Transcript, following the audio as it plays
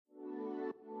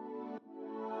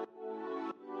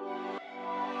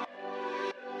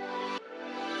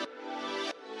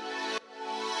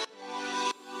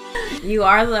You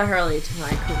are the Hurley to my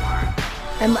Kumar.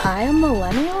 Am I a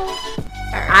millennial?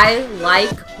 I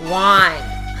like wine.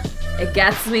 It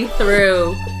gets me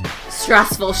through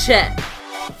stressful shit.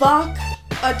 Fuck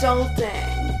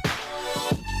adulting.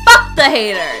 Fuck the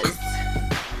haters.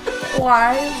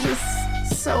 Why is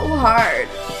this so hard?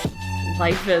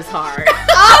 Life is hard.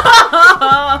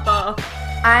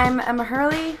 I'm Emma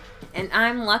Hurley. And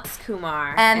I'm Lux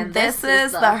Kumar. And this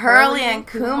is the Hurley and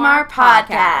Kumar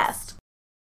podcast.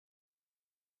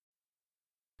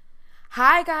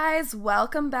 Hi guys,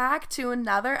 welcome back to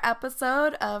another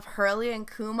episode of Hurley and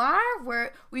Kumar.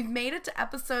 We've made it to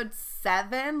episode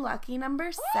 7, lucky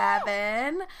number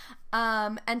 7.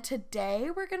 And today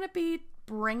we're going to be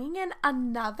bringing in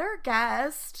another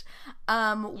guest.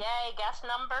 Yay, guest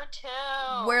number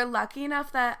 2. We're lucky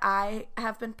enough that I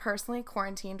have been personally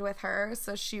quarantined with her,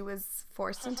 so she was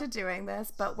forced into doing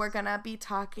this, but we're gonna be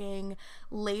talking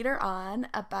later on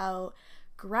about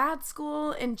grad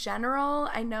school in general.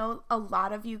 I know a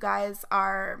lot of you guys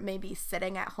are maybe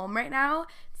sitting at home right now.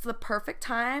 It's the perfect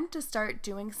time to start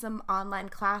doing some online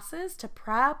classes to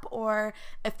prep, or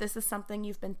if this is something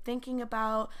you've been thinking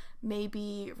about,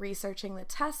 maybe researching the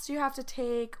tests you have to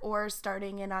take or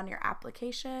starting in on your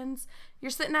applications. You're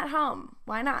sitting at home.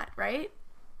 Why not, right?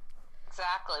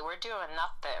 Exactly. We're doing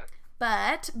nothing.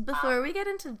 But before we get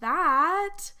into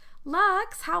that,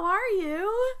 Lux, how are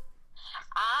you?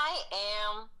 I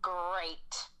am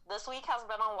great. This week has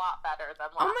been a lot better than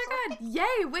last week. Oh my god,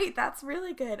 yay! Wait, that's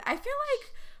really good. I feel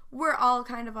like we're all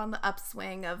kind of on the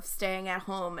upswing of staying at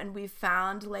home, and we've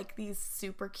found like these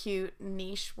super cute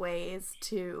niche ways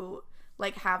to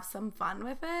like have some fun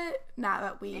with it now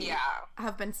that we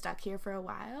have been stuck here for a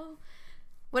while.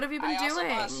 What have you been doing? I also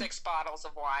bought 6 bottles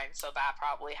of wine, so that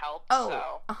probably helps.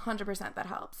 Oh, 100% that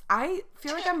helps. I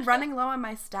feel like I'm running low on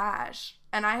my stash,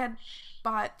 and I had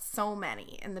bought so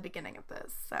many in the beginning of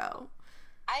this, so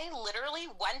I literally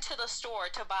went to the store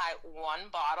to buy 1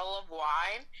 bottle of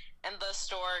wine, and the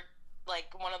store,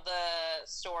 like, one of the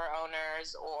store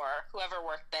owners or whoever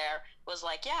worked there was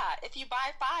like, yeah, if you buy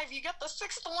 5, you get the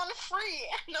 6th one free.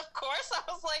 And of course I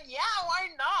was like, yeah, why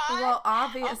not? Well,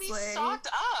 obviously. I'll be stocked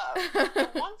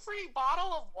up. 1 free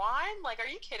bottle of wine? Like, are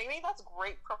you kidding me? That's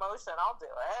great promotion. I'll do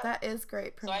it. That is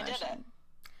great promotion. So I did it.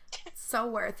 So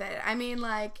worth it. I mean,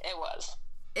 like, it was.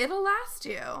 It'll last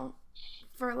you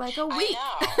for like a week.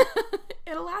 I know.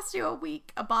 It'll last you a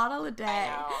week, a bottle a day.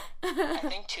 I know. I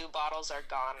think 2 bottles are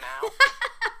gone now.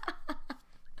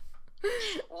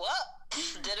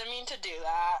 Whoops. Didn't mean to do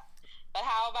that. But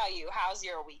how about you? How's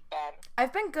your week been?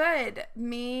 I've been good.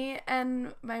 Me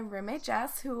and my roommate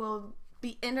Jess, who will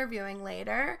be interviewing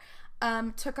later,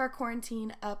 took our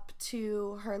quarantine up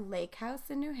to her lake house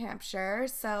in New Hampshire.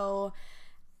 So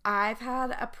I've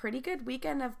had a pretty good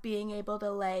weekend of being able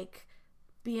to like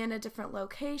be in a different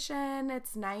location.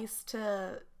 It's nice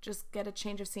to just get a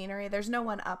change of scenery. There's no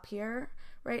one up here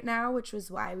right now, which was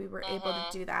why we were able to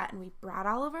do that. And we brought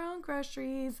all of our own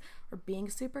groceries. We're being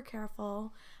super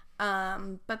careful.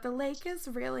 But the lake is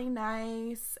really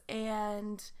nice.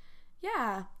 And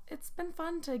yeah, it's been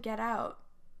fun to get out.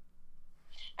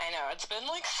 I know. It's been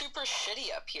like super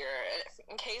shitty up here.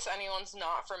 In case anyone's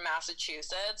not from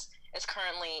Massachusetts, it's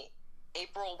currently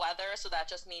April weather, so that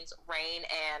just means rain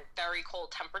and very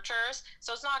cold temperatures.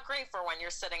 So it's not great for when you're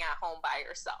sitting at home by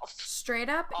yourself. Straight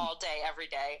up. All day, every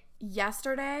day.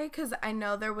 Yesterday, because I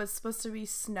know there was supposed to be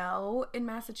snow in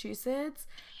Massachusetts.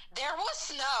 There was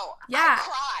snow. Yeah. I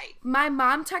cried. My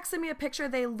mom texted me a picture.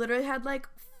 They literally had like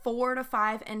 4 to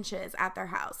 5 inches at their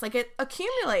house. Like it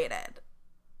accumulated.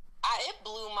 It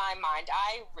blew my mind.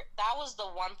 That was the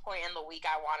one point in the week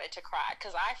I wanted to cry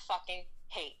because I fucking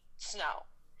hate snow.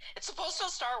 It's supposed to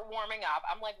start warming up.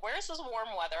 I'm like, where's this warm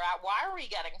weather at? Why are we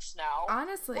getting snow?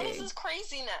 Honestly. What is this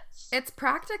craziness? It's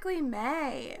practically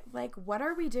May. Like, what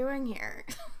are we doing here?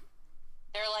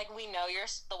 They're like,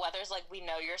 the weather's like, we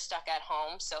know you're stuck at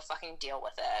home, so fucking deal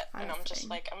with it. Honestly. And I'm just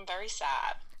like, I'm very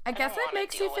sad. I guess it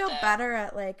makes you feel better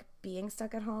at, like, being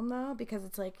stuck at home, though, because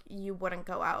it's like you wouldn't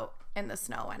go out in the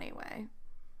snow anyway.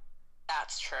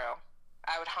 That's true.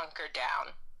 I would hunker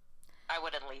down. I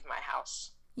wouldn't leave my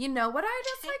house. You know what I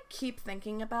just, like, keep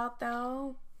thinking about,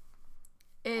 though?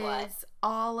 Is what?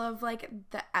 All of, like,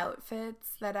 the outfits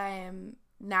that I am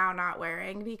now not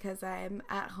wearing because I'm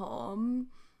at home.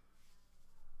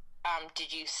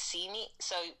 Did you see me?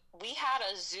 So we had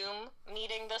a Zoom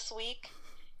meeting this week,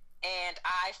 and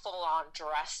I full on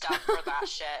dressed up for that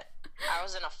shit. I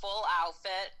was in a full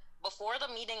outfit. Before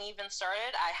the meeting even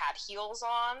started, I had heels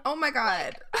on. Oh my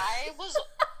god. Like, I was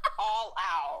all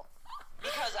out.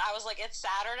 Because I was like, it's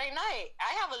Saturday night.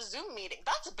 I have a Zoom meeting.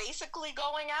 That's basically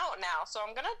going out now. So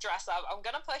I'm going to dress up. I'm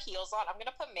going to put heels on. I'm going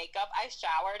to put makeup. I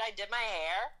showered. I did my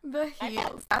hair. The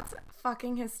heels. That's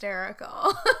fucking hysterical.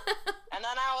 And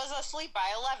then I was asleep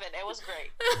by 11. It was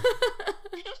great.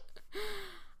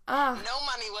 No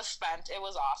money was spent. It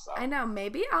was awesome. I know.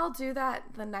 Maybe I'll do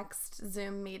that the next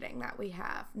Zoom meeting that we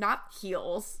have. Not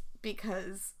heels,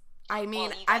 because I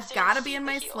mean, I've got to be in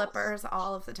my slippers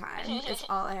all of the time, is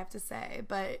all I have to say.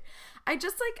 But I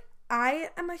just, like, I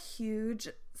am a huge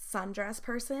sundress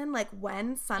person. Like,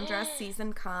 when sundress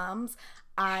season comes,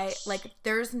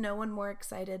 there's no one more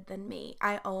excited than me.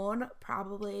 I own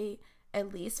probably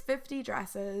at least 50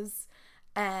 dresses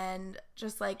and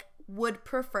just, like, would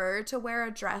prefer to wear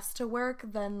a dress to work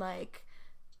than, like,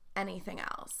 anything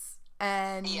else.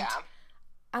 And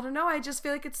I don't know, I just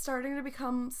feel like it's starting to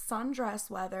become sundress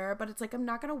weather, but it's like I'm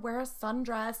not gonna wear a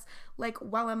sundress like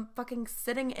while I'm fucking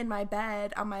sitting in my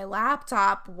bed on my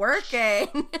laptop working.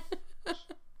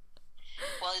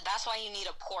 Well, that's why you need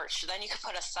a porch. Then you can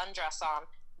put a sundress on,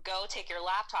 go take your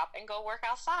laptop, and go work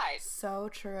outside. So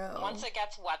true. Once it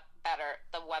gets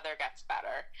the weather gets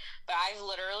better. But I've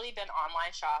literally been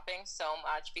online shopping so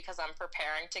much because I'm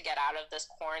preparing to get out of this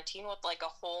quarantine with like a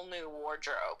whole new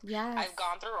wardrobe. Yes. I've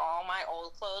gone through all my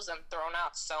old clothes and thrown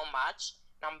out so much,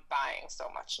 and I'm buying so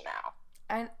much now.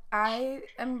 And I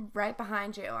am right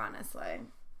behind you, honestly.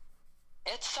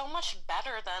 It's so much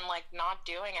better than like not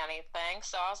doing anything.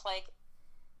 So I was like,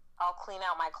 I'll clean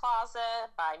out my closet,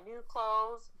 buy new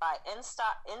clothes, buy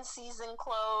in-season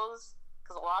clothes.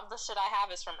 Because a lot of the shit I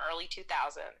have is from early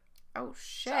 2000. Oh,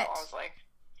 shit. So I was like,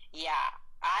 yeah,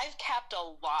 I've kept a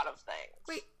lot of things.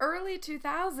 Wait, early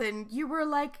 2000? You were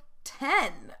like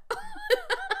 10.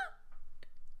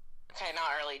 Okay,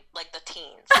 not early, like the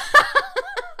teens.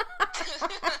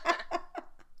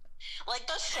 Like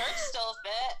the shirts still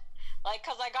fit. Like,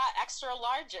 because I got extra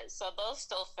larges, so those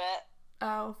still fit.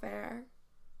 Oh, fair.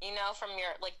 You know, from your,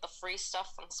 like, the free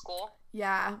stuff from school.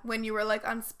 Yeah, when you were, like,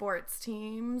 on sports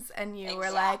teams and you were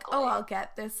like, oh, I'll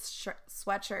get this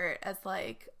sweatshirt as,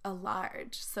 like, a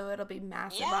large, so it'll be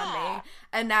massive on me.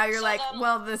 And now you're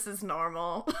well, this is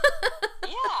normal.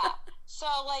 Yeah. So,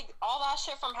 like, all that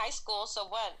shit from high school, so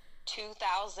what,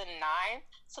 2009?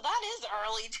 So that is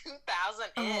early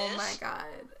 2000-ish. Oh, my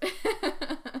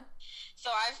God. So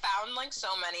I found, like, so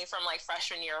many from, like,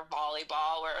 freshman year of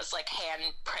volleyball where it was, like,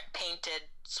 hand-painted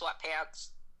sweatpants.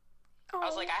 Oh. I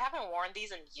was like, I haven't worn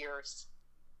these in years.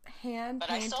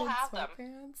 Hand-painted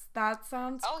sweatpants? That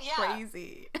sounds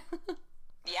crazy.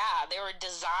 Yeah, they were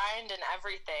designed and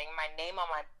everything. My name on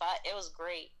my butt. It was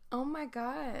great. Oh, my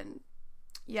God.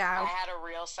 Yeah. I had a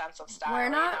real sense of style,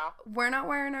 We're not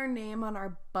wearing our name on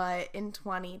our butt in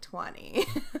 2020.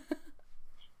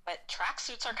 But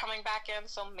tracksuits are coming back in,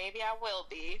 so maybe I will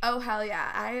be. Oh, hell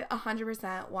yeah. I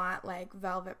 100% want, like,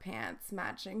 velvet pants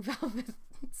matching velvet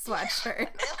sweatshirt.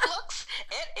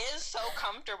 It is so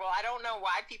comfortable. I don't know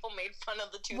why people made fun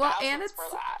of the 2000s well, and it's for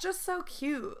that. Just so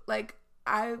cute. Like,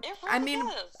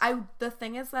 the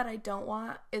thing is that I don't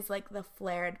want is, like, the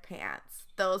flared pants.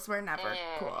 Those were never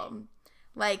cool.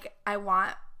 Like, I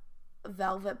want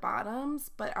velvet bottoms,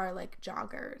 but are, like,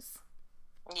 joggers.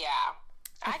 Yeah.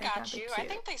 I got you. I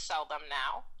think they sell them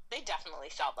now. They definitely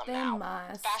sell them now. They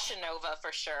must. Fashion Nova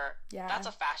for sure. Yeah. That's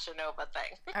a Fashion Nova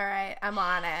thing. All right, I'm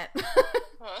on it.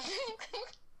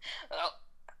 Well,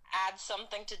 add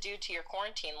something to do to your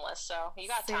quarantine list, so you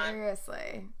got time.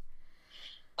 Seriously.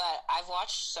 But I've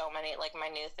watched so many, like my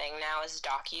new thing now is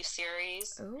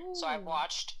docuseries. Ooh. So I've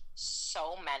watched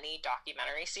so many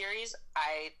documentary series.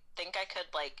 I think I could,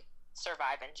 like,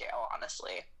 survive in jail,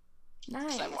 honestly.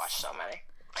 Nice. I've watched so many.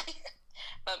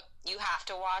 But you have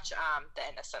to watch The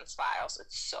Innocence Files.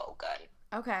 It's so good.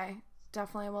 Okay.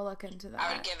 Definitely will look into that.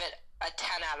 I would give it a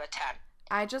 10 out of 10.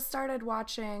 I just started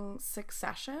watching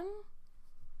Succession.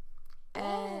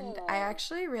 And I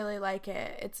actually really like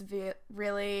it. It's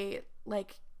really,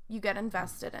 like, you get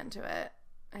invested into it,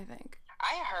 I think.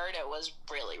 I heard it was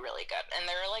really, really good. And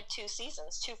there are, like, 2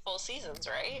 full seasons,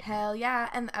 right? Hell yeah.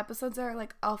 And the episodes are,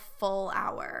 like, a full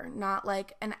hour. Not,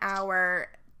 like, an hour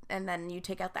and then you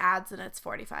take out the ads and it's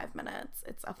 45 minutes.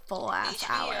 It's a full-ass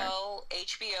hour.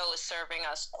 HBO is serving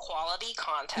us quality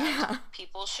content. Yeah.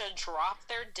 People should drop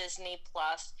their Disney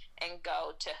Plus and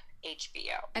go to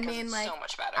HBO. I mean, it's like, so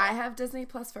much better. I have Disney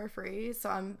Plus for free, so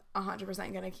I'm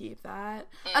 100% going to keep that.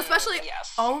 Especially,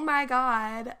 oh my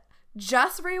God,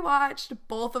 just rewatched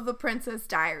both of the Princess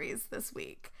Diaries this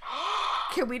week.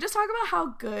 Can we just talk about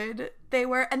how good they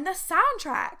were? And the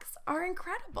soundtracks are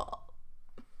incredible.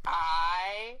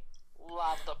 I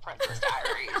love the Princess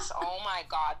Diaries. Oh my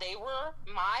god, they were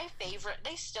my favorite.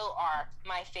 They still are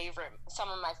my favorite. Some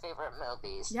of my favorite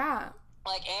movies. Yeah.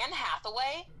 Like Anne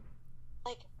Hathaway,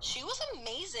 like she was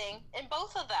amazing in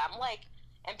both of them. Like,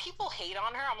 and people hate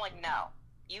on her. I'm like, no,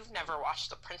 you've never watched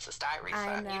the Princess Diaries.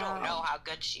 Then you don't know how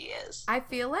good she is. I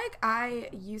feel like I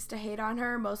used to hate on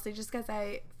her mostly just because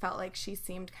I felt like she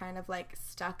seemed kind of like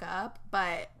stuck up.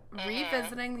 But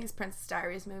revisiting these Princess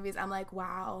Diaries movies, I'm like,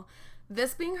 wow,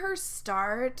 this being her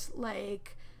start,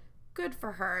 like, good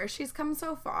for her. She's come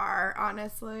so far,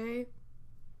 honestly.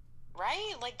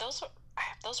 Right? Like those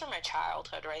were my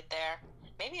childhood right there.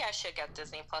 Maybe I should get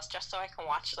Disney Plus just so I can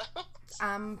watch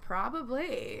them.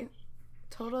 Probably.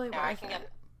 Totally worth it.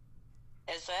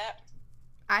 Is it?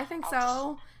 I think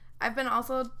so. I've been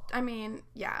also, I mean,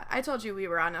 yeah, I told you we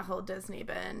were on a whole Disney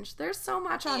binge. There's so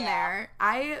much on there.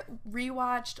 I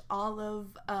rewatched all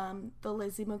of the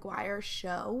Lizzie McGuire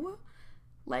show.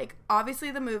 Like,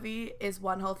 obviously the movie is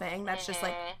one whole thing. That's just,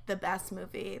 like, the best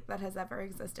movie that has ever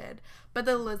existed. But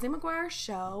the Lizzie McGuire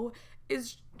show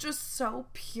is just so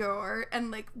pure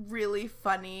and, like, really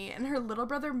funny. And her little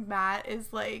brother Matt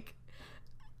is, like,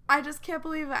 I just can't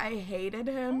believe I hated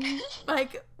him,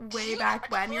 like, way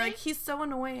back when. You're like, he's so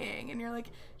annoying. And you're like,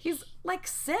 he's, like,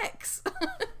 6.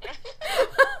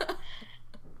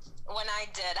 When I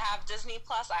did have Disney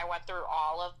Plus, I went through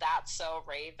all of That's So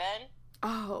Raven.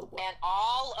 Oh. And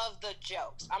all of the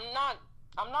jokes. I'm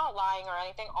not lying or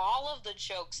anything. All of the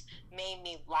jokes made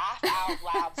me laugh out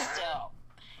loud still.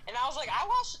 And I was like,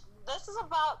 this is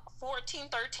about 14,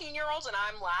 13-year-olds, and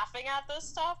I'm laughing at this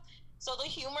stuff. So the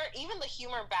humor, even the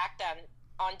humor back then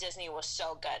on Disney was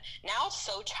so good. Now it's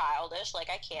so childish, like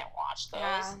I can't watch those.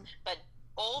 Yeah. But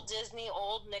old Disney,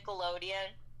 old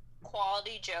Nickelodeon,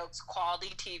 quality jokes,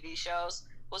 quality TV shows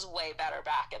was way better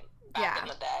back in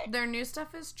the day. Their new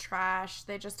stuff is trash.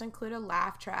 They just include a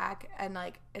laugh track, and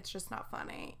like it's just not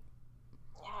funny.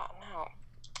 Yeah, no.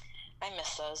 I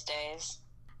miss those days.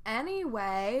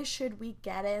 Anyway, should we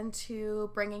get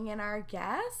into bringing in our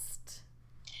guest?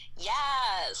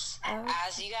 Yes. Okay.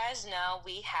 As you guys know,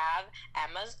 we have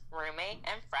Emma's roommate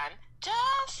and friend,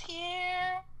 Jess,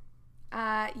 here.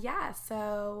 Yeah,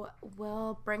 so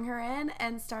we'll bring her in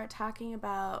and start talking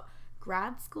about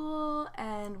grad school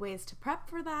and ways to prep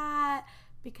for that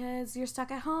because you're stuck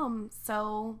at home.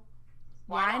 So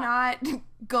why not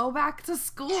go back to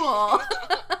school?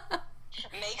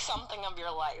 Make something of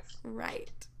your life. Right.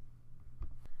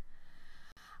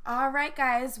 All right,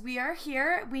 guys, we are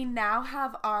here. We now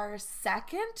have our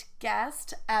second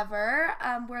guest ever.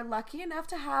 We're lucky enough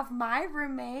to have my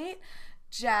roommate,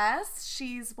 Jess.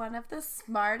 She's one of the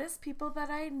smartest people that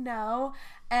I know,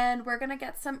 and we're going to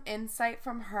get some insight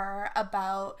from her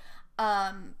about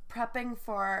prepping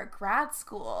for grad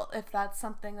school, if that's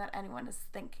something that anyone is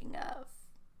thinking of.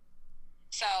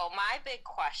 So my big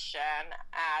question,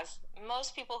 as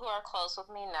most people who are close with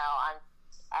me know,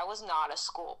 I was not a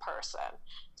school person.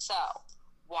 So,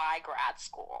 why grad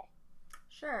school?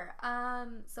 Sure.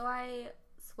 So I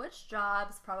switched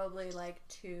jobs probably like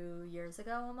 2 years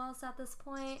ago almost at this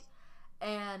point.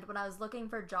 And when I was looking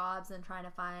for jobs and trying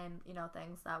to find,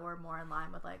 things that were more in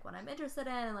line with like what I'm interested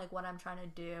in and like what I'm trying to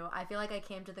do, I feel like I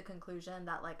came to the conclusion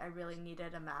that like I really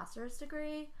needed a master's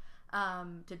degree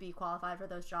to be qualified for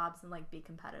those jobs and like be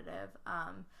competitive.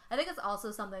 I think it's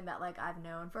also something that like I've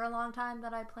known for a long time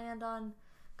that I planned on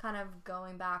kind of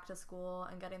going back to school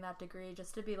and getting that degree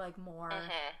just to be like more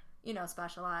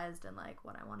specialized in like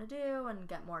what I want to do and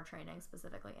get more training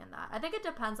specifically in that. I think it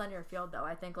depends on your field though.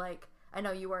 I think like I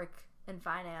know you work in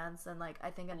finance and like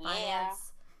I think in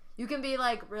finance you can be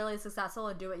like really successful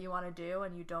and do what you want to do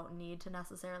and you don't need to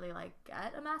necessarily like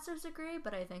get a master's degree,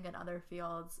 but I think in other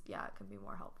fields it can be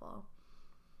more helpful.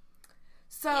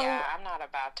 So I'm not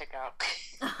about to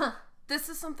go. This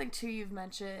is something, too, you've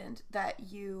mentioned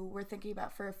that you were thinking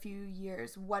about for a few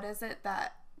years. What is it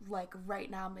that, like, right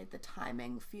now made the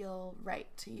timing feel right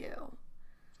to you?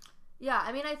 Yeah,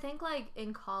 I mean, I think, like,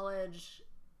 in college,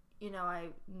 I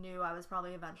knew I was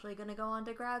probably eventually going to go on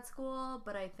to grad school,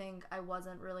 but I think I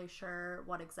wasn't really sure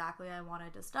what exactly I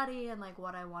wanted to study and, like,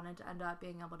 what I wanted to end up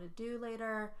being able to do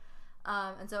later.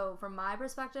 And so from my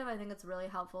perspective, I think it's really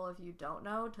helpful if you don't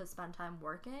know to spend time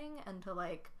working and to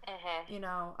like, I'm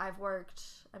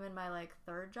in my like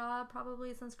third job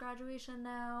probably since graduation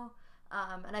now.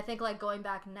 And I think like going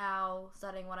back now,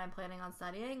 studying what I'm planning on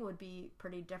studying would be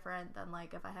pretty different than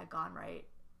like if I had gone right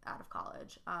out of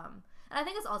college. And I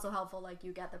think it's also helpful, like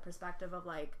you get the perspective of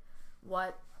like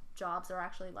what jobs are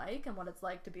actually like and what it's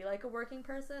like to be like a working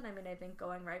person. I mean, I think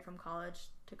going right from college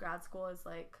to grad school is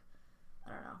like, I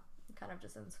don't know. kind of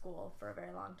just in school for a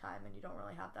very long time and you don't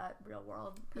really have that real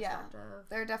world Yeah, perspective.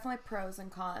 there are definitely pros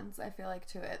and cons, I feel like,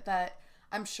 to it, that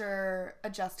I'm sure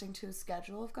adjusting to a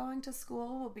schedule of going to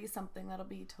school will be something that'll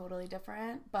be totally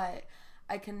different, but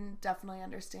I can definitely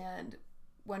understand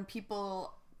when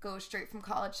people go straight from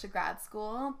college to grad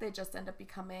school, they just end up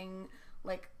becoming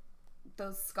like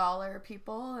those scholar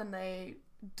people and they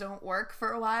don't work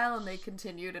for a while and they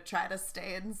continue to try to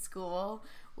stay in school.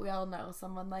 We all know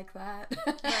someone like that.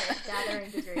 Right, gathering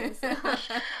degrees.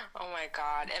 Oh my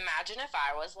god. Imagine if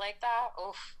I was like that.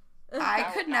 Oof. I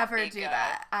That could would not never be do good.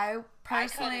 that. I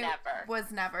personally never.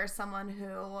 was never someone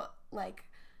who like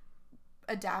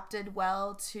adapted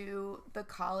well to the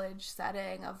college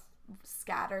setting of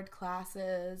scattered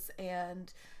classes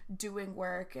and doing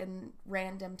work in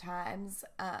random times.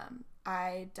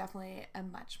 I definitely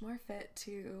am much more fit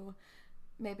to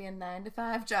maybe a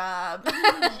 9-to-5 job.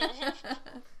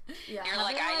 Yeah, You're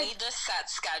like, having, I need this set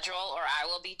schedule or I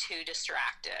will be too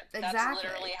distracted. That's Exactly.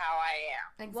 literally how I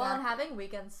am. Exactly. Well, and having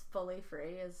weekends fully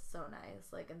free is so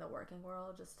nice, like in the working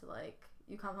world, just to like,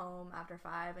 you come home after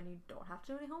 5 and you don't have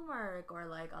to do any homework, or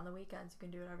like on the weekends you can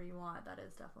do whatever you want. That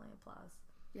is definitely a plus.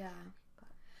 Yeah.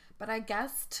 But I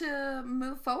guess to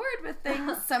move forward with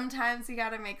things, sometimes you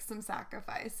gotta make some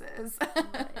sacrifices.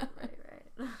 Right.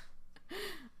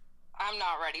 I'm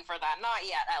not ready for that. Not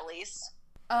yet, at least.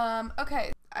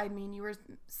 Okay. I mean, you were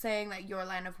saying that your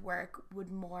line of work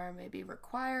would more maybe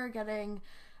require getting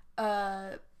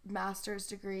a master's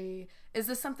degree. Is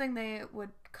this something they would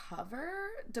cover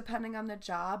depending on the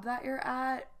job that you're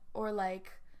at? Or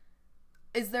like,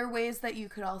 is there ways that you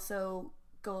could also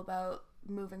go about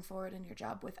moving forward in your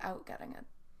job without getting a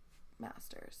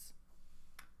master's?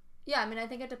 Yeah, I mean, I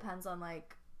think it depends on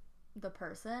like the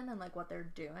person and like what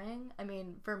they're doing. I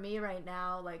mean, for me right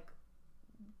now, like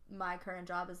my current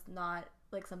job is not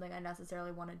like something I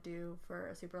necessarily want to do for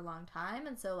a super long time,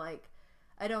 and so like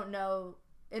I don't know,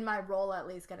 in my role at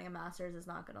least, getting a master's is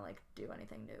not gonna like do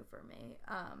anything new for me.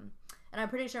 And I'm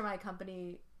pretty sure my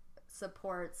company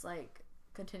supports like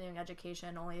continuing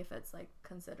education only if it's like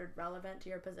considered relevant to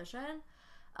your position.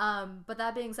 But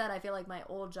that being said, I feel like my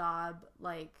old job,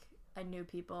 like I knew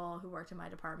people who worked in my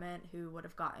department who would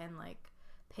have gotten like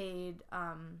paid,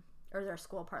 or their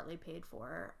school partly paid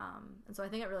for. And so I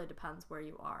think it really depends where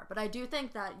you are. But I do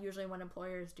think that usually when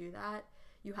employers do that,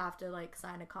 you have to like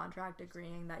sign a contract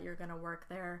agreeing that you're going to work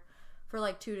there for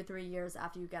like 2 to 3 years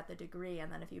after you get the degree.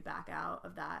 And then if you back out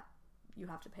of that, you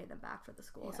have to pay them back for the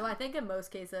school. Yeah. So I think in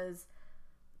most cases,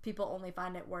 people only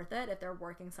find it worth it if they're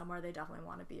working somewhere they definitely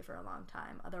want to be for a long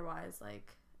time. Otherwise,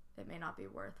 like, it may not be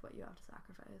worth what you have to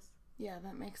sacrifice. Yeah,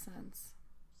 that makes sense.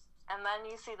 And then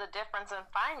you see the difference in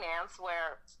finance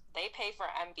where they pay for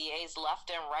MBAs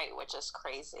left and right, which is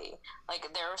crazy.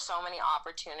 Like, there are so many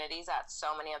opportunities at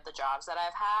so many of the jobs that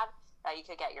I've had that you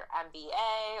could get your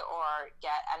MBA or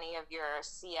get any of your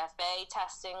CFA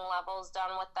testing levels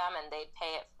done with them and they'd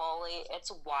pay it fully. It's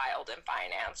wild in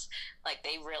finance. Like,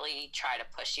 they really try to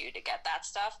push you to get that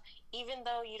stuff, even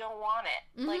though you don't want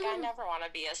it. Mm-hmm. Like, I never want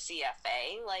to be a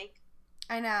CFA. Like,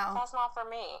 I know. that's not for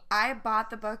me. I bought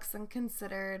the books and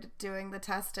considered doing the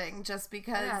testing just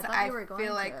because Yeah, I thought I you were going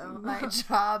feel like to. my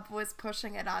job was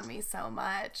pushing it on me so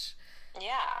much.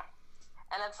 Yeah.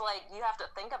 And it's like, you have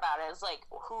to think about it. It's like,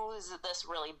 who's this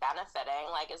really benefiting?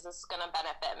 Like, is this going to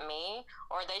benefit me?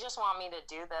 Or they just want me to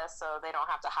do this so they don't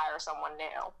have to hire someone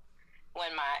new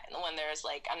when there's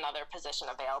like another position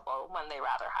available when they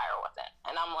rather hire with it.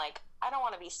 And I'm like, I don't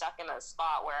want to be stuck in a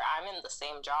spot where I'm in the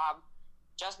same job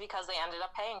just because they ended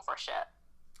up paying for shit.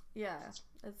 Yeah,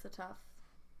 it's a tough.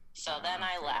 So then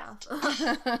I left.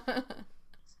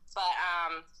 But,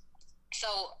 so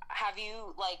have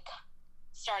you, like,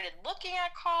 started looking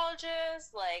at colleges?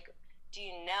 Like, do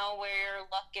you know where you're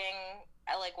looking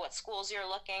at, like, what schools you're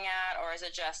looking at, or is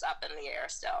it just up in the air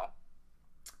still?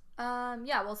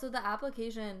 Yeah, well, so the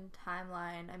application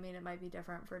timeline, I mean, it might be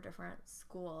different for different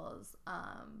schools,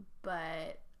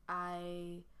 but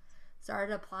I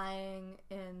started applying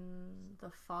in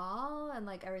the fall, and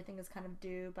like everything is kind of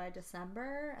due by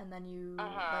December, and then you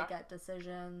like get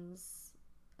decisions,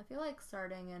 I feel like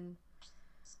starting in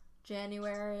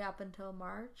January up until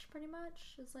March pretty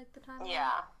much is like the timeline.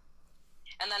 Yeah.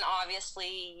 And then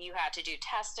obviously you had to do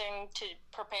testing to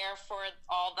prepare for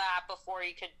all that before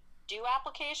you could do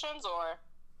applications, or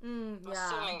I'm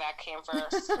assuming that came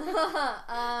first.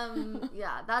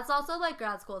 Yeah, that's also like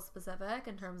grad school specific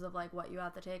in terms of like what you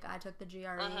have to take. I took the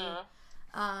GRE,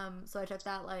 So I took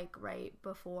that like right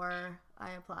before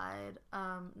I applied.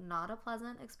 Not a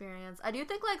pleasant experience. I do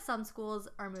think like some schools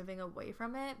are moving away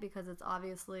from it because it's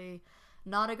obviously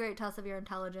not a great test of your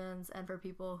intelligence, and for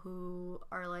people who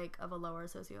are like of a lower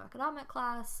socioeconomic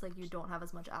class, like you don't have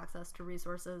as much access to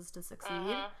resources to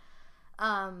succeed.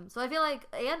 So I feel like,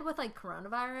 and with like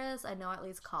coronavirus, I know at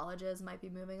least colleges might be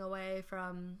moving away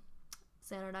from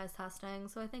standardized testing,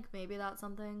 so I think maybe that's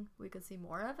something we could see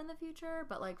more of in the future,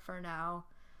 but like for now,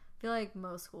 I feel like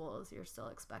most schools you're still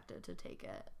expected to take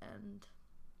it and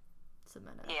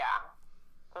submit it. Yeah.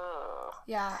 Ugh.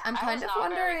 Yeah, I'm I kind was of not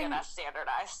very wondering. good at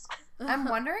standardized. I'm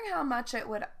wondering how much it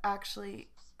would actually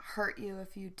hurt you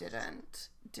if you didn't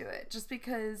do it. Just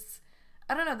because,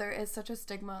 I don't know, there is such a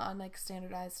stigma on like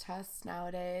standardized tests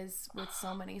nowadays with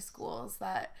so many schools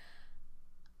that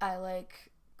I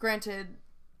like, granted,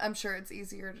 I'm sure it's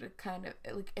easier to kind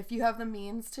of, like, if you have the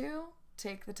means to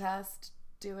take the test,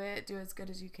 do it, do as good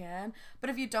as you can. But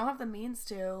if you don't have the means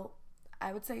to,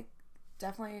 I would say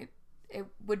definitely it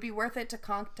would be worth it to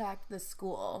contact the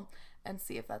school and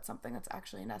see if that's something that's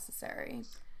actually necessary.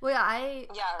 Well, yeah,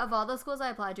 of all the schools I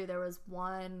applied to, there was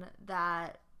one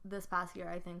that this past year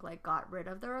I think like got rid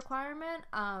of the requirement,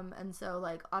 and so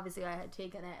like obviously I had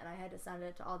taken it and I had to send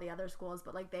it to all the other schools,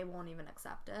 but like they won't even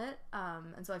accept it,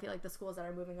 and so I feel like the schools that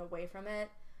are moving away from it,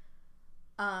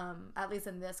 at least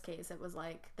in this case, it was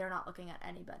like they're not looking at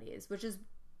anybody's, which is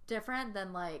different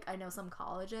than like I know some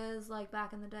colleges like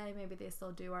back in the day, maybe they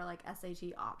still do, are like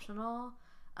SAT optional.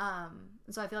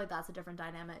 So I feel like that's a different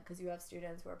dynamic because you have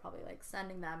students who are probably like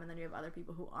sending them, and then you have other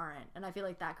people who aren't, and I feel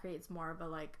like that creates more of a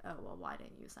like, oh well, why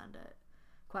didn't you send it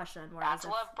question. Whereas that's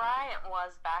what Bryant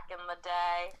was back in the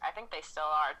day. I think they still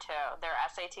are too. They're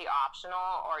SAT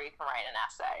optional, or you can write an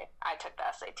essay. I took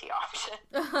the SAT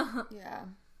option. Yeah.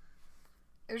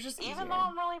 It was just even easier. though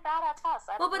I'm really bad at tests.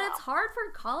 I don't know. It's hard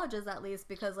for colleges at least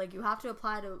because like you have to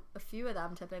apply to a few of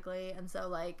them typically, and so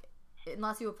like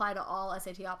unless you apply to all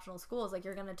SAT optional schools, like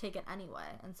you're gonna take it anyway,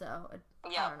 and so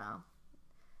I don't know,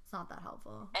 it's not that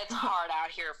helpful. It's hard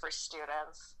out here for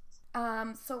students.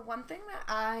 So one thing that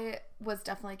I was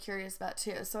definitely curious about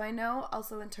too, so I know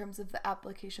also in terms of the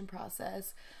application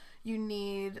process, you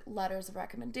need letters of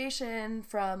recommendation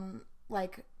from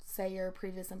like say your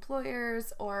previous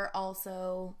employers, or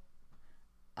also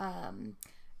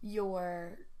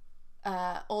your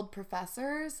old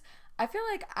professors. I feel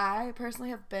like I personally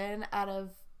have been out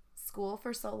of school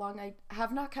for so long, I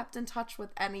have not kept in touch with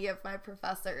any of my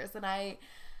professors, and I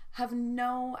have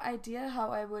no idea how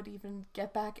I would even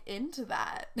get back into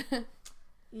that.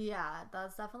 Yeah,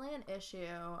 that's definitely an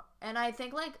issue. And I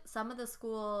think like some of the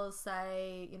schools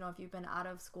say, you know, if you've been out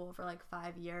of school for like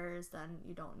 5 years, then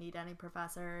you don't need any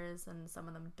professors, and some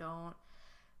of them don't.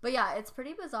 But yeah, it's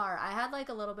pretty bizarre. I had like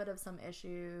a little bit of some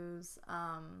issues,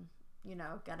 you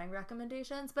know, getting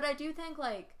recommendations. But I do think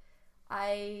like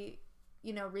I,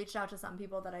 you know, reached out to some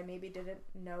people that I maybe didn't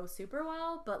know super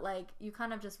well, but like you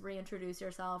kind of just reintroduce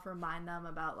yourself, remind them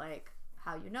about like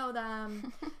how you know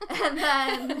them, and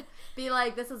then be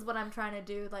like, this is what I'm trying to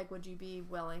do, like would you be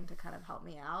willing to kind of help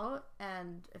me out?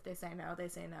 And if they say no, they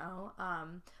say no.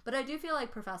 But I do feel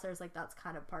like professors, like that's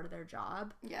kind of part of their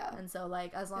job. Yeah. And so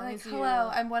like as long like, as you hello,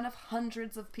 I'm one of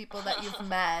hundreds of people that you've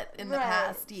met in the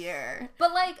past year.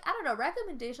 But like I don't know,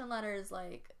 recommendation letters,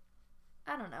 like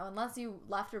I don't know, unless you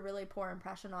left a really poor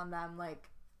impression on them, like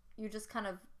you just kind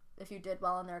of, if you did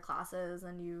well in their classes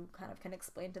and you kind of can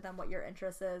explain to them what your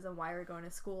interest is and why you're going to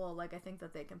school, like I think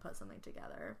that they can put something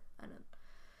together. And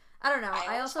I don't know.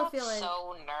 I also feel like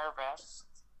so nervous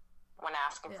when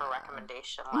asking for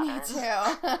recommendation Me letters. too.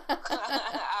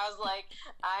 I was like,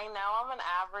 I know I'm an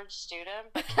average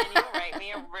student, but can you write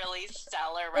me a really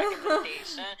stellar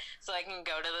recommendation so I can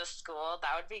go to the school?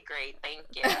 That would be great. Thank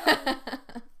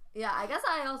you. Yeah, I guess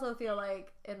I also feel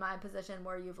like in my position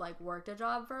where you've like worked a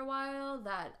job for a while,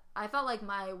 that I felt like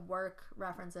my work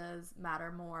references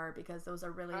matter more because those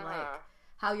are really like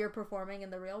how you're performing in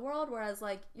the real world, whereas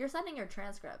like you're sending your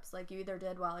transcripts, like you either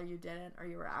did well or you didn't, or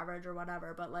you were average or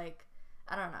whatever, but like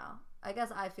I don't know, I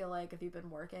guess I feel like if you've been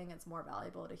working, it's more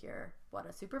valuable to hear what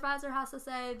a supervisor has to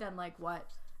say than like what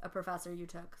a professor you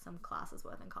took some classes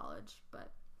with in college.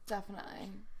 But Definitely.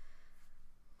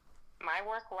 My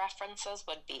work references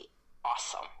would be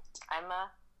awesome. I'm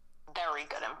a very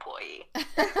good employee.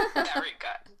 Very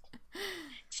good.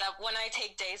 Except when I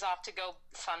take days off to go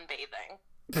sunbathing.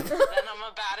 Then I'm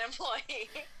a bad employee.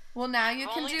 Well, now you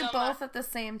I've can only do done both at the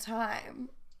same time.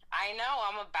 I know,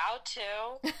 I'm about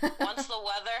to. Once the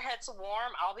weather hits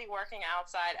warm, I'll be working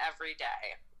outside every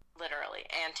day. Literally.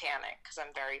 And tanning, because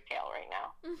I'm very pale right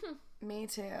now. Me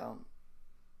too.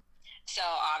 So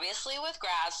obviously with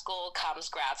grad school comes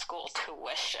grad school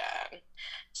tuition.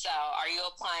 So are you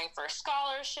applying for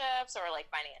scholarships or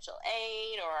like financial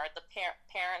aid, or are the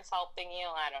parents helping you?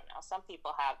 I don't know. Some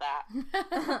people have that.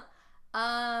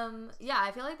 Yeah,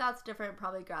 I feel like that's different,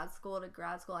 probably grad school to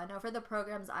grad school. I know for the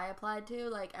programs I applied to,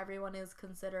 like, everyone is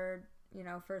considered, you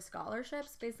know, for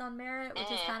scholarships based on merit,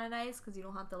 which is kind of nice because you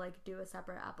don't have to, like, do a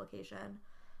separate application.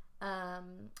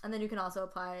 And then you can also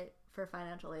apply for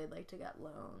financial aid, like, to get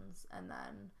loans. And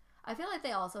then I feel like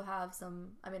they also have some,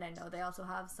 I mean, I know they also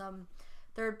have some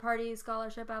third-party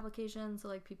scholarship applications, so,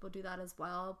 like, people do that as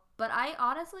well. But I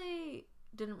honestly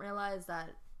didn't realize that,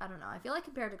 I don't know, I feel like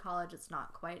compared to college, it's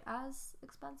not quite as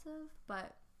expensive,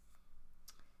 but,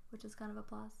 which is kind of a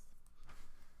plus.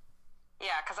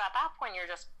 Yeah, because at that point, you're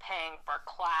just paying for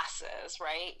classes,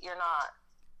 right? You're not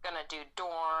going to do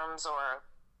dorms or...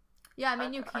 Yeah, I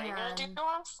mean, you can. Are you going to do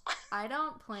dorms? I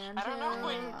don't plan to. I don't know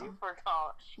what you do for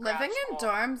college. Living in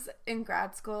dorms in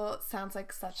grad school sounds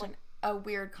like such a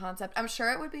weird concept. I'm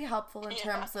sure it would be helpful in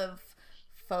terms of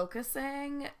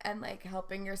focusing and like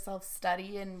helping yourself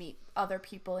study and meet other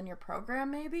people in your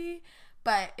program maybe,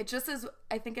 but it just is,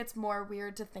 I think it's more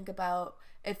weird to think about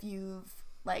if you've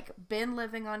like been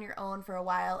living on your own for a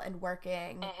while and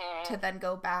working to then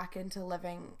go back into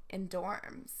living in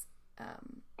dorms.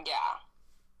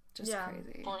 Just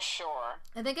crazy. For sure.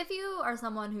 I think if you are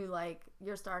someone who, like,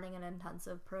 you're starting an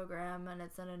intensive program and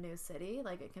it's in a new city,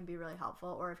 like, it can be really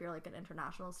helpful, or if you're, like, an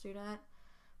international student.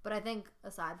 But I think,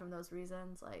 aside from those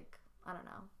reasons, like, I don't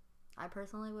know. I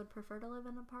personally would prefer to live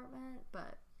in an apartment,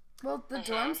 but... Well, the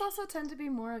dorms also tend to be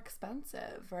more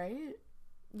expensive, right?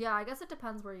 Yeah, I guess it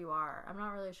depends where you are. I'm not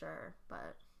really sure,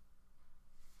 but...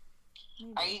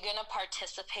 Maybe. Are you going to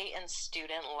participate in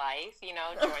student life? You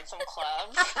know, join some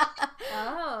clubs?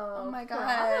 Oh my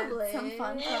god. Probably. Some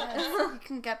fun clubs. You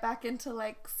can get back into,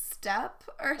 like, STEP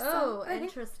or something. Oh,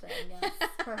 interesting. Yes,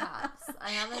 perhaps.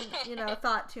 I haven't, you know,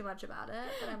 thought too much about it,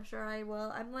 but I'm sure I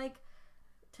will. I'm, like,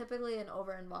 typically an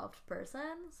over-involved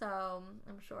person, so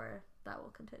I'm sure that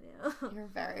will continue. You're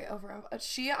very over-involved.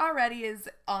 She already is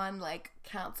on, like,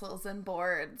 councils and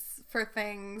boards for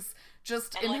things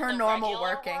just in like, her the normal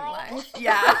regular working world? life.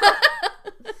 Yeah.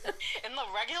 In the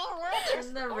regular world, there's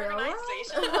In the real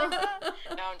organizations like that?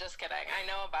 No, I'm just kidding. I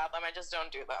know about them. I just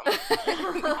don't do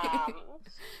them.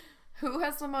 Who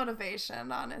has the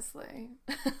motivation, honestly?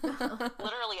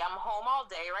 Literally, I'm home all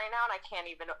day right now, and I can't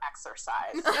even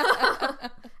exercise.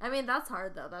 I mean, that's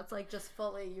hard, though. That's, like, just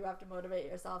fully, you have to motivate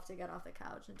yourself to get off the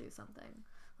couch and do something.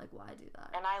 Like, why do that?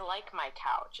 And I like my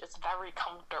couch. It's very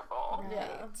comfortable. Right.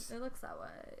 Yeah, it looks that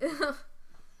way.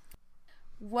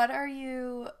 What are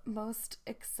you most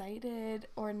excited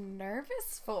or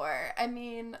nervous for? I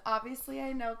mean, obviously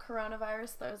I know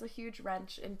coronavirus throws a huge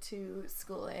wrench into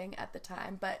schooling at the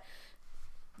time, but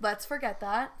let's forget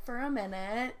that for a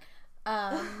minute.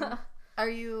 Are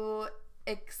you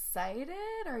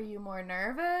excited? Are you more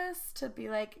nervous to be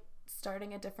like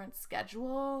starting a different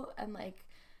schedule and like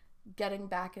getting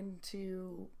back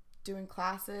into doing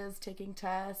classes, taking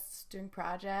tests, doing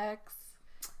projects?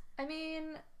 I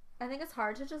mean, I think it's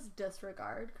hard to just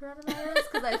disregard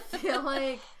coronavirus because I feel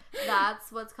like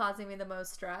that's what's causing me the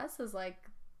most stress is like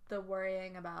the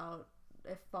worrying about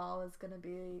if fall is going to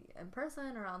be in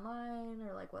person or online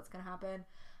or like what's going to happen.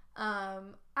 I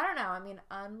don't know. I mean,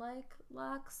 unlike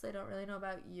Lux, I don't really know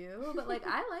about you, but like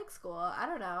I like school. I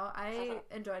don't know. I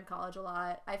enjoyed college a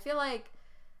lot. I feel like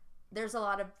there's a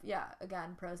lot of,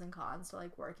 again, pros and cons to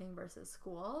like working versus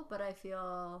school, but I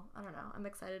feel, I don't know, I'm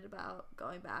excited about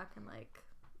going back and like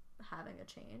having a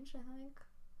change, I think.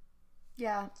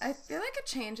 Yeah, I feel like a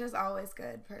change is always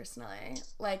good personally.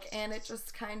 Like, and it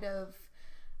just kind of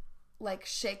like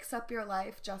shakes up your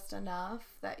life just enough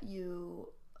that you,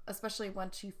 especially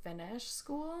once you finish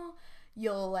school,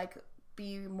 you'll like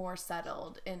be more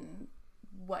settled in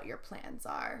what your plans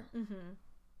are. Mm-hmm.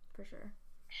 For sure.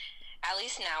 At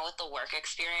least now with the work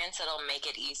experience, it'll make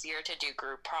it easier to do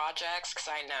group projects, because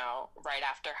I know right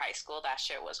after high school, that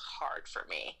shit was hard for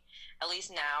me. At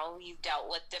least now you've dealt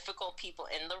with difficult people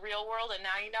in the real world, and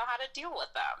now you know how to deal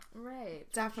with them.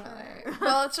 Right. Definitely. Sure.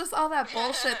 Well, it's just all that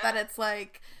bullshit that it's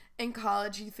like in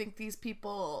college you think these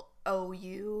people owe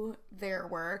you their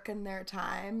work and their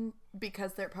time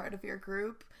because they're part of your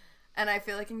group. And I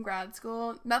feel like in grad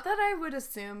school, not that I would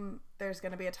assume there's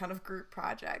going to be a ton of group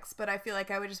projects, but I feel like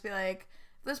I would just be like,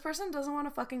 if this person doesn't want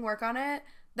to fucking work on it,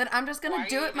 then I'm just going to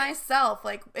do it myself.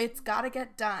 Like, it's got to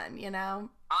get done, you know?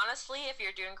 Honestly, if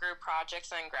you're doing group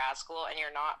projects in grad school and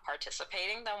you're not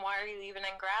participating, then why are you even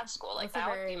in grad school? Like, that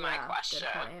would be my question.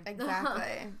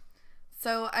 Exactly.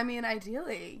 So, I mean,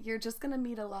 ideally, you're just going to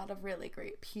meet a lot of really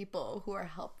great people who are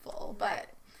helpful, but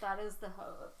That is the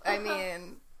hope. I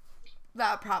mean,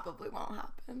 that probably won't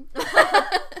happen.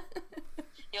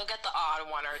 You'll get the odd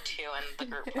one or two in the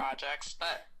group projects,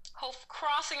 but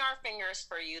crossing our fingers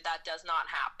for you, that does not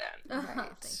happen.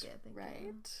 Right. Thank you.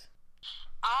 Right.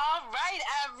 All right,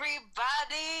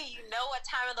 everybody. You know what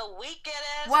time of the week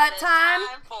it is. What It is time?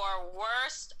 for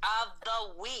Worst of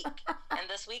the Week. And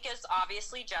this week is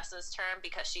obviously Jess's turn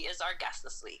because she is our guest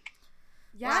this week.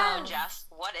 Yeah. So, Jess,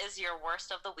 what is your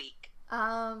worst of the week?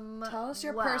 Tell us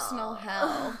your personal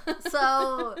hell.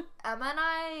 So Emma and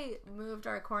I moved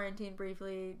our quarantine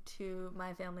briefly to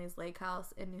my family's lake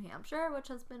house in New Hampshire, which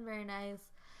has been very nice.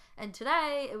 And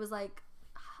today it was like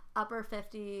upper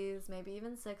 50s, maybe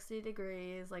even 60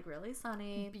 degrees, like really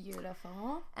sunny.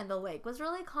 Beautiful. And the lake was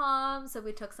really calm, so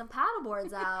we took some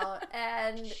paddleboards out,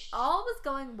 and all was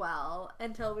going well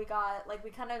until we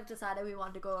kind of decided we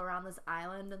wanted to go around this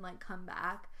island and like come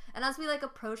back. And as we like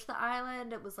approached the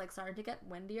island, it was like starting to get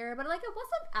windier, but like it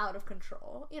wasn't out of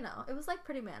control, you know. It was like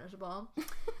pretty manageable.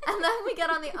 And then we get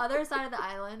on the other side of the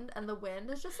island, and the wind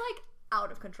is just like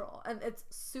out of control, and it's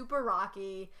super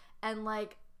rocky, and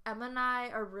like Emma and I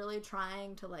are really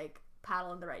trying to like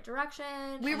paddle in the right direction.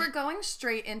 We were going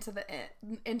straight into the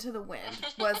wind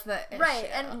was the issue. Right,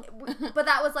 but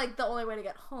that was like the only way to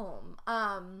get home.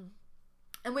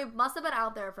 And we must have been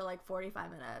out there for like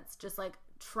 45 minutes, just like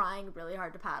trying really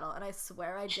hard to paddle, and I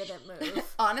swear I didn't move.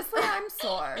 Honestly, I'm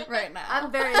sore right now.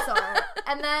 I'm very sore.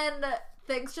 And then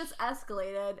things just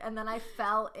escalated, and then I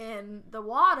fell in the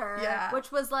water,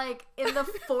 which was like in the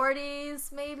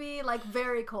 40s maybe, like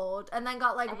very cold, and then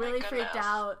got like really freaked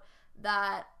out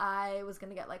that I was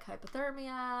gonna get like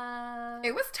hypothermia.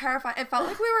 It was terrifying. It felt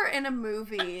like we were in a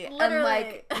movie and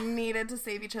like needed to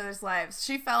save each other's lives.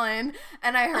 She fell in,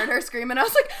 and I heard her scream, and I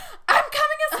was like, "I'm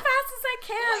coming as fast as I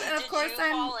can!" Wait, and of course, did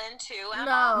you fall in too,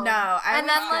 Emma? No. And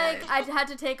then like I had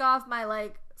to take off my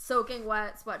like soaking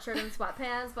wet sweatshirt and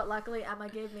sweatpants, but luckily Emma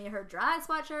gave me her dry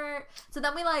sweatshirt. So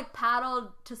then we like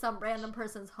paddled to some random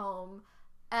person's home,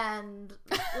 and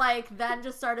like then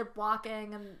just started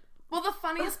walking. And well, the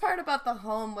funniest part about the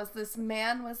home was this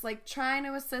man was like trying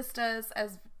to assist us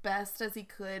as best as he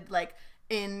could, like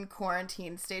in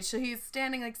quarantine stage. So he's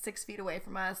standing like 6 feet away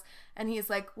from us, and he's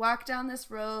like, "Walk down this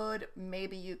road,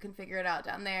 maybe you can figure it out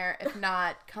down there. If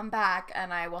not, come back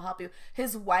and I will help you."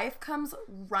 His wife comes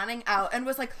running out and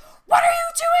was like, "What are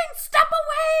you doing? Step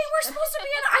away, we're supposed to be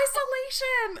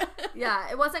in isolation." Yeah,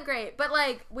 it wasn't great, but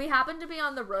like we happened to be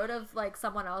on the road of like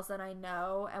someone else that I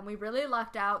know, and we really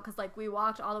lucked out because like we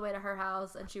walked all the way to her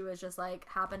house, and she was just like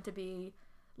happened to be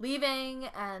leaving,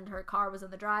 and her car was in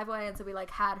the driveway, and so we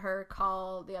like had her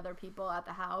call the other people at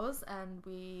the house, and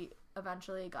we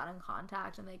eventually got in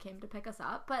contact, and they came to pick us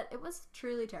up. But it was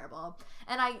truly terrible,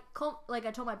 and I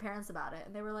told my parents about it,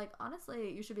 and they were like,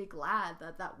 "Honestly, you should be glad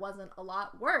that wasn't a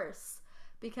lot worse,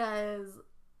 because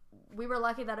we were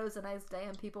lucky that it was a nice day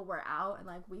and people were out, and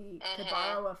like we could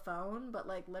borrow a phone, but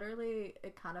like literally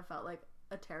it kind of felt like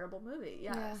a terrible movie."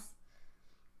 Yes. Yeah.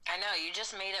 I know, you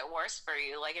just made it worse for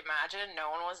you. Like, imagine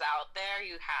no one was out there.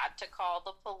 You had to call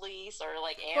the police or,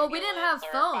 like, ambulance. Well, we didn't have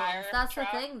or phones. fire That's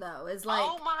truck. the thing, though, is like...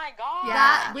 Oh, my God.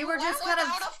 Yeah. We were You just went kind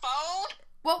of... without a phone?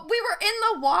 Well, we were in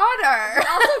the water. We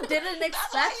also didn't That's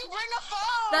why expect you bring a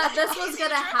phone. that this In was case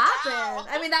going to you drift happen. out.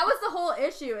 I mean, that was the whole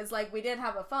issue, is like we didn't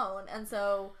have a phone, and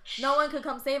so no one could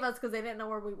come save us because they didn't know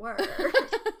where we were.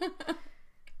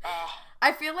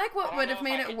 I feel like what I would don't have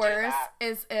know if made I it could do worse that.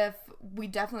 is if we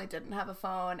definitely didn't have a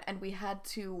phone and we had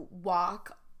to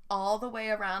walk all the way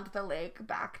around the lake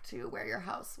back to where your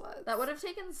house was. That would have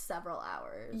taken several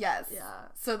hours. Yes. Yeah.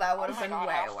 So that would Oh have my been God,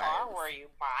 way how worse. far were you?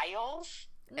 Miles?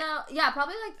 No, yeah,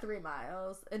 probably like 3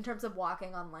 miles in terms of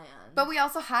walking on land. But we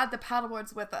also had the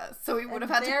paddleboards with us, so we would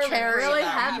have And had they're to carry really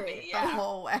them heavy. the Yeah.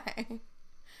 whole way.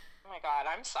 Oh my God,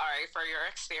 I'm sorry for your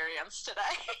experience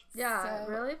today. Yeah,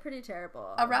 So- really pretty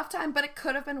terrible. A rough time, but it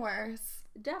could have been worse.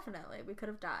 Definitely, we could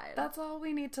have died. That's all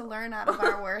we need to learn out of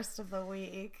our worst of the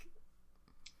week.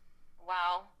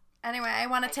 Well, Anyway, I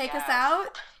want to I take us guess.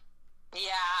 out. yeah,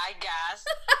 I guess.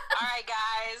 All right,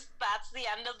 guys, that's the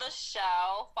end of the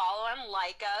show. Follow and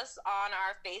like us on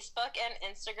our Facebook and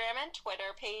Instagram and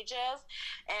Twitter pages.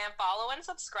 And follow and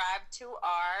subscribe to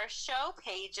our show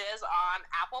pages on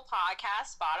Apple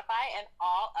Podcasts, Spotify, and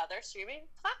all other streaming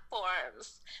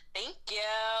platforms. Thank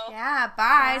you. Yeah,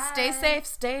 bye. Stay Bye. safe,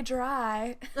 stay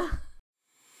dry.